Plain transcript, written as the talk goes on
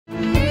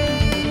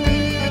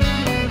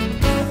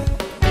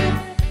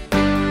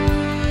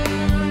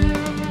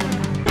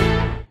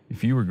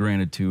were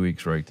granted 2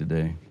 weeks right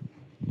today,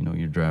 you know,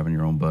 you're driving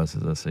your own bus,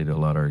 as I say to a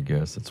lot of our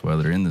guests. That's why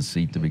they're in the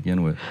seat to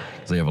begin with,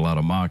 because they have a lot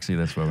of moxie.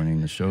 That's why we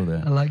named the show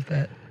that. I like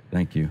that.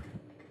 Thank you.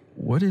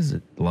 What is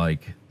it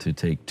like to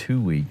take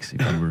 2 weeks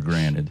if you were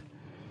granted?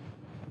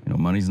 You know,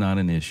 money's not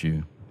an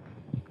issue.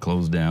 You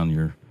close down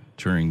your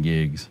touring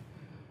gigs.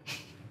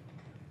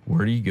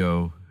 Where do you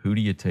go? Who do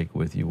you take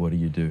with you? What do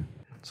you do?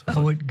 I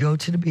would go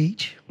to the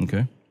beach.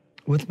 Okay.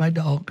 With my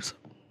dogs.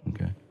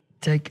 Okay.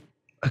 Take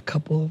a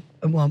couple,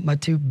 well, my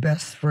 2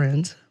 best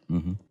friends.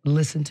 Mm-hmm.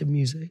 Listen to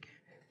music.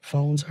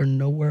 Phones are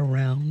nowhere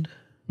around.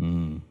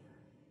 Mm.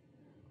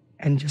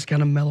 And just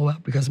kind of mellow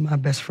out, because my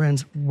best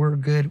friends were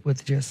good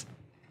with just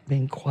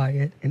being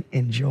quiet and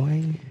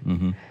enjoying.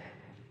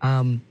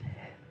 Mm-hmm.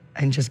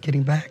 And just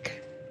getting back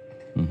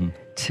mm-hmm.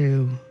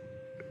 to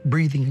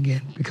breathing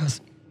again,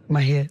 because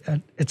my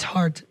head, it's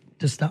hard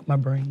to stop my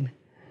brain.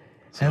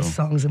 I have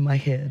songs in my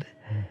head.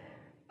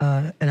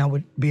 And I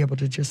would be able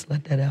to just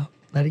let that out,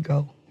 let it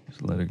go.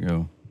 Just let it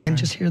go. And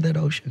just hear that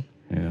ocean.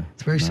 Yeah.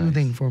 It's very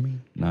soothing for me.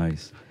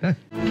 Nice.